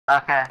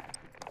Okay.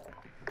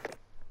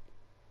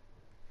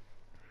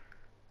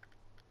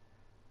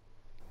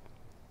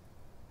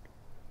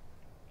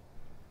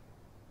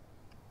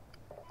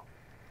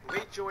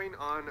 Rejoin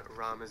on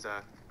Ramazan.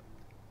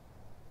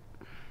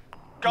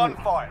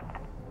 Gunfight.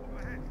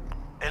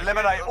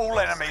 Eliminate all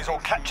enemies or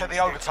capture the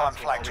overtime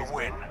flag to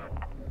win.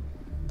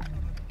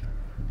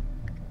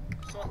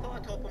 So I thought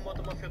I'd hop on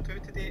Modern Warfare 2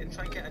 today and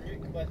try and get a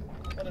nuke with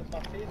one of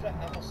my favourite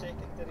ammo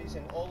secondaries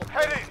in all of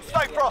Head in,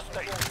 stay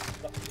frosty!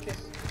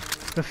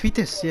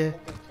 Graffitis, yeah.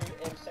 Two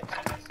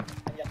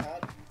M6s in your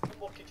hand. What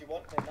more could you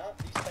want than that?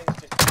 These things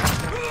just...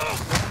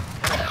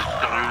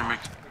 we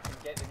can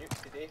get the nuke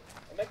today.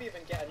 And maybe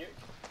even get a nuke.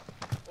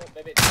 Oh,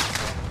 maybe it's...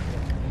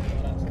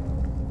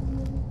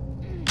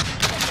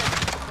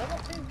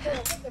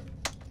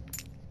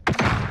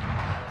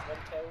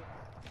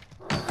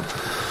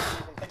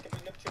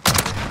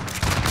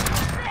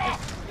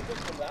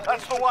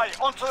 That's the way,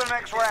 on to the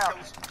next round.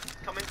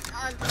 Coming,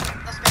 and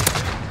that's me.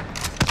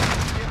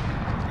 Yes.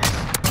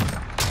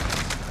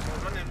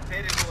 We're running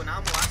very low on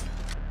ammo.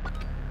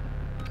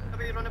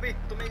 Run away.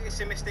 Don't make the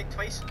same mistake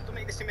twice. Don't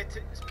make the same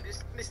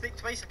mistake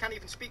twice. I can't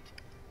even speak.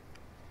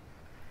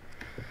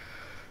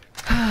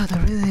 Ah, they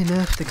really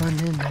nerfed the gun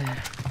in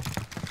there.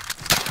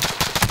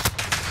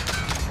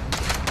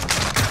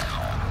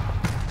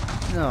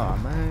 Oh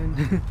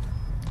man.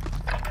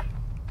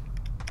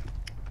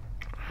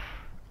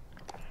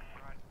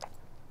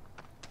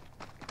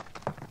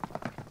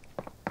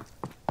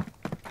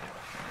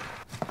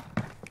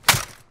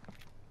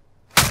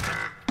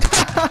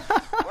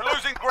 We're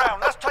losing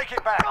ground, let's take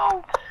it back.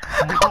 No.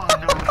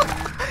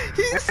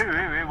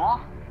 Wait, what?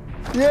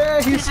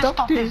 Yeah, he He just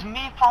stopped it.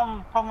 me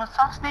from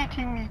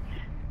assassinating me.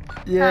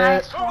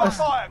 Yeah. Move on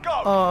fire,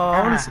 go! Oh,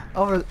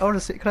 I wanna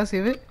see. Can I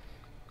save it?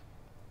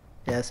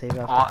 Yeah, save it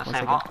after. What? 1 Save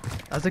second. what?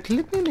 There's a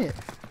clip in it.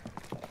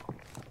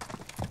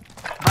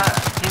 But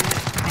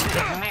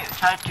his mate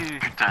tried to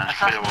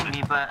assassinate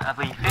me, but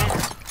he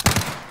failed.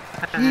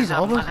 He's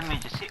almost. Other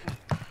mate just hit me.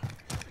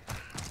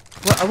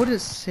 Well, I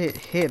wouldn't say it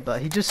hit,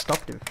 but he just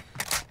stopped him.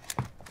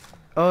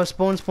 Oh,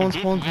 spawn. He's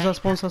on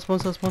spawn.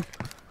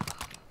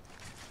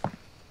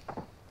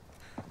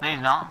 No, he's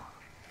not.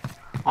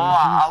 Oh,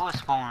 I was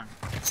spawned.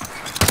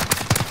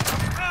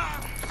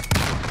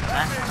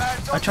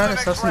 I tried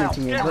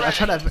assassinating him, but I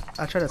tried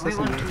We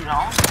won assassinating 2 him.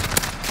 rounds.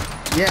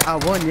 Yeah, I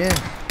won, yeah.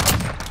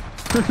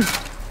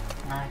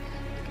 Nice.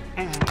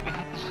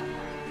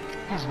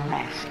 His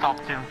mate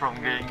stopped him from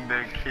getting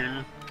the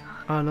kill.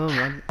 Oh no,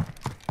 man.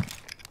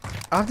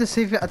 I have to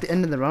save it at the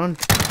end of the round.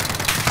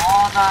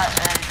 Oh, that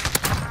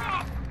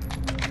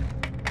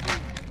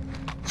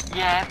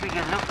yeah,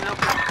 because look,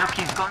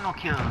 he's got no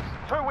kills.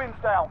 2 wins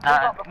down, keep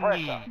up the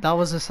pressure. Yeah. That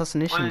was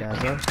assassination, guy,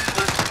 bro.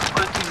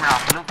 Ultim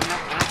round, look him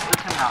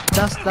round.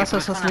 That's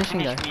assassination,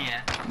 guy.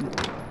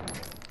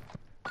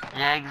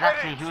 Yeah,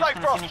 exactly, he was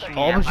gonna finish me.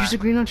 Oh, but use a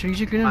green launcher,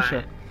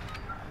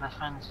 That's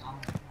fine,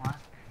 what?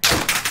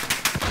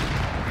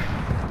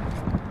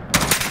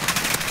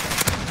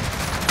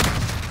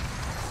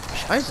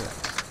 Scheiße.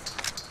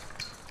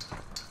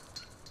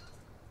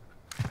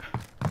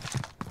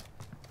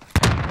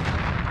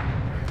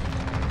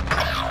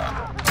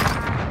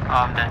 Oh,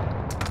 I'm dead.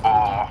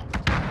 Oh.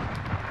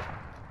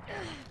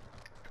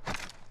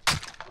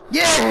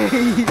 Yay!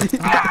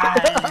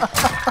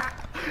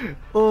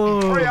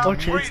 Oh, Three up,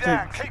 watch three it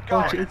down, instinct. keep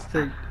Watch it going.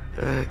 instinct.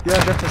 Yeah,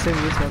 I got the same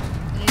this one.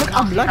 Look,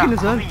 I'm lagging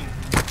as well.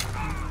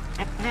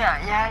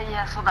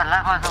 Yeah, so the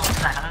lag was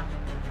out.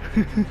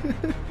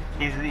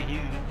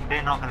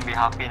 They're not gonna be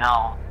happy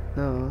now.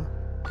 No.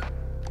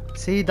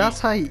 See, that's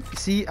how.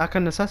 See, I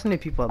can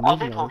assassinate people. Are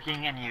they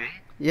talking anyway?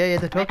 Yeah,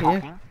 they're talking.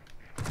 Yeah.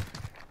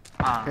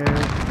 Ah.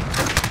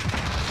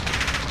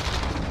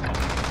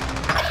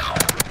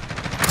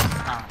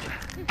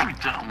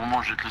 Putain, au moment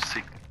où je te le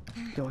sais.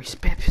 Yo, he's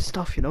bad pissed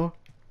off, you know.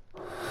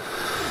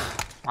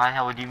 Why?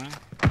 What do you mean?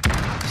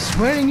 He's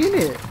swearing in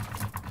it.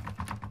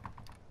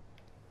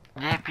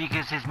 Yeah,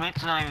 because his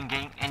mate's not even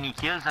getting any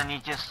kills and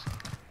he's just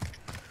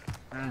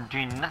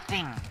doing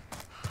nothing.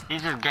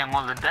 He's just getting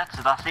all the deaths,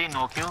 so that's it,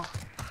 no kills.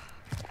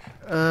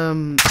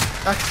 You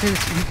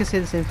can say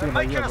the same thing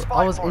about you, bro.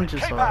 I was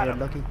injured, so I got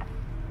lucky.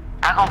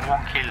 I got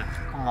 1 kill.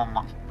 Come on,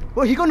 man.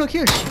 Well, he got no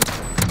kills.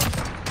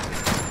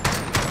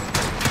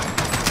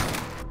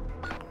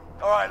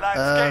 Alright lads,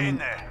 get in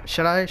there.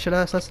 Should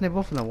I assassinate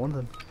both of them? One of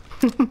them.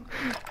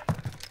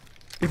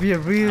 It'd be a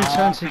real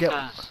chance to get.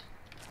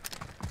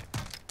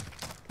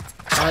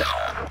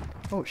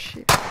 Oh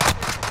shit.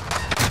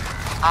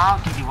 How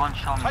did you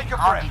one-shot me?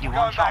 How did you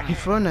one-shot He me?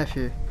 threw a knife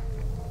you.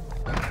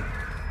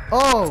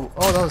 Oh,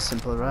 that was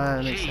simple, right?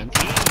 That makes sense.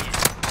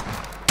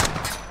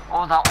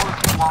 Oh, that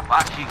ultimate mob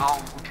actually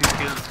got 2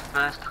 kills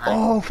first time.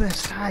 Oh,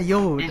 first time,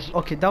 yo.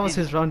 Okay, that was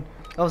his run.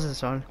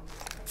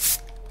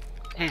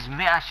 His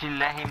mate actually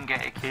let him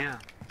get a kill.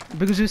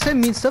 Because you said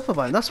mean stuff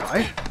about him, that's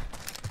right.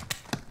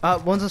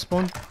 One's a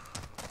spawn.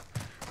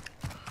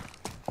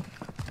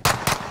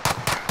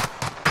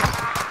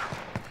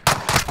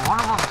 One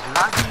of them's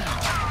lagging.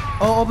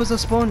 Oh, opposite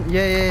spawn.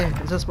 Yeah.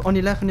 It's on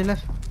your left,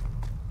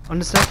 on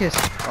the staircase.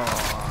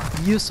 Oh.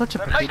 You're such a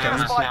They're making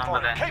potato. a fight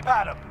for it. Keep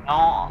at them.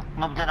 No,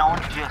 no, but then I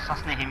wanted to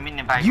assassinate him in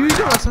the bag. You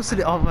don't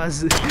assassinate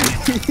others.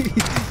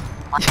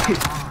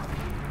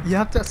 You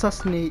have to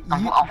assassinate. Head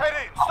in. The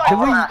Stay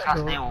way focused.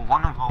 Assassinate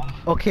one of them.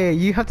 Okay,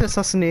 you have to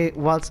assassinate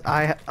whilst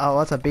I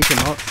bait him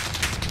out.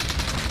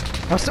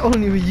 That's the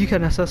only way you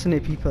can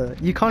assassinate people.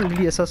 You can't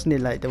really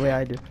assassinate like the way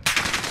I do.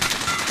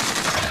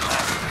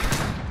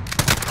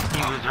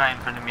 He was right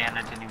in front of me and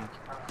I didn't even.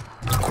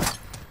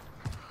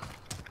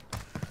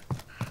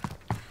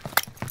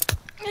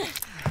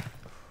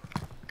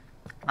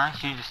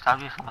 Nice, you just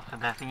stabbed yourself with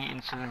that thing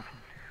instantly.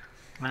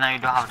 But now you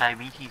don't have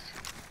diabetes.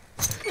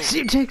 See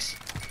you, Jakes.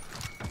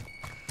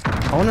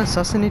 I wanna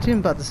assassinate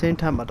him, but at the same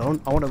time I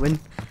don't. I wanna win. He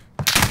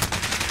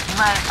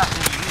might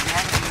assassinate you,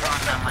 then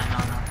no,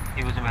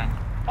 he was behind.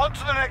 On to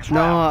the next No,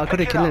 round. I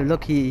could've Pick it killed him. up.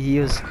 Look, he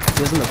was on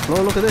the floor.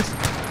 Look at this.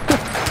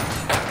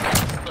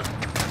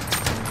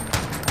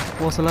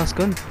 What's the last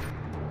gun?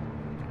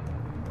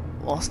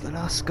 What's the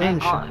last gun?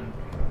 Thank God.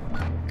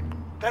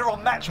 They're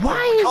on match Why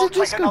point. is We it can't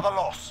this take good? another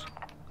loss.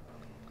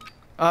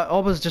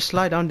 Always just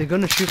slide down. They're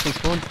gonna shoot from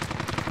spawn.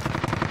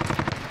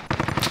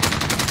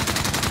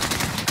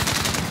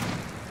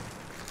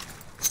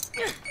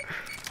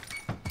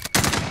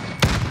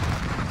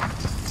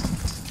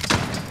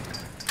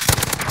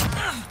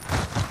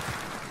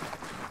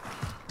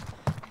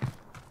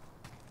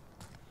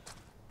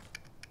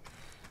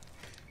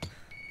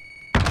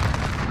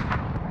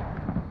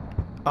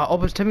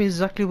 Always tell me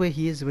exactly where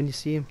he is when you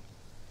see him.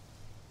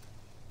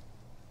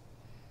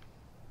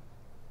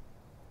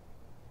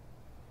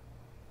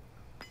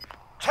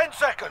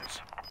 Seconds.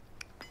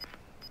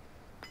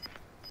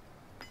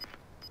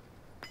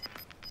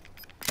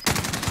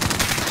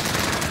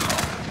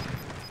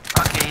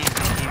 Okay,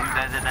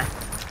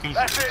 he's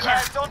That's it,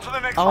 lads. On to the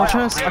next I was round.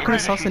 trying to. I Get could've ready.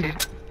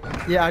 assassinated.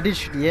 Yeah, I did.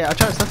 Yeah, I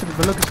tried to assassinate,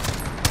 but look.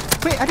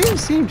 Wait, I didn't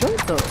see him jump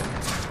though.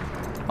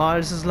 Oh,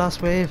 this is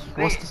last wave.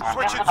 What's this?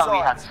 Switching I thought we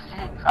had sides.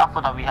 6. I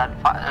thought we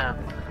had 5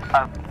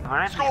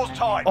 already. Scores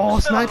tied. Oh,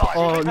 Still sniper! alive.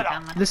 Oh, Keep it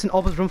up. listen,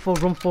 always run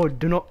forward.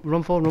 Do not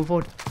run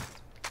forward.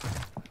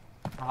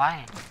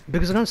 Why?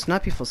 Because they're gonna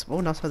snap you for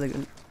spawn. That's why they're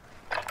gonna.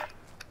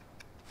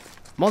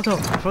 Molotov,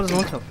 throw this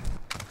Molotov.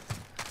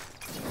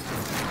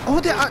 Oh,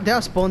 they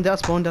are spawned.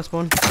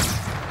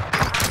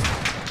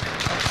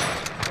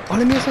 Oh,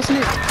 let me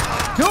assassinate.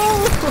 No!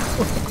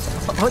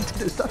 I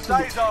did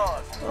assassinate. Stays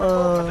ours.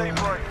 For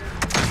debrief.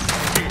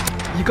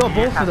 You got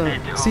both of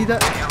them. See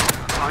that?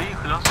 Are you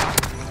close?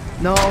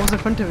 No, I was in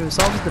front of him,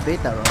 so I was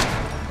debate that round.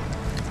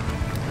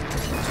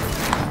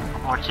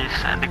 Watch this,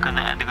 they're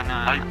gonna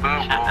Sniper, shut bro,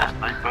 that.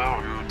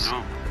 sniper, you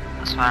know.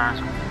 That's fine.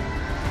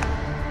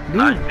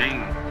 Dude, Sniping.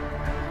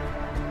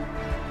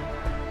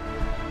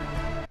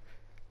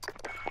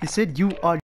 he said you are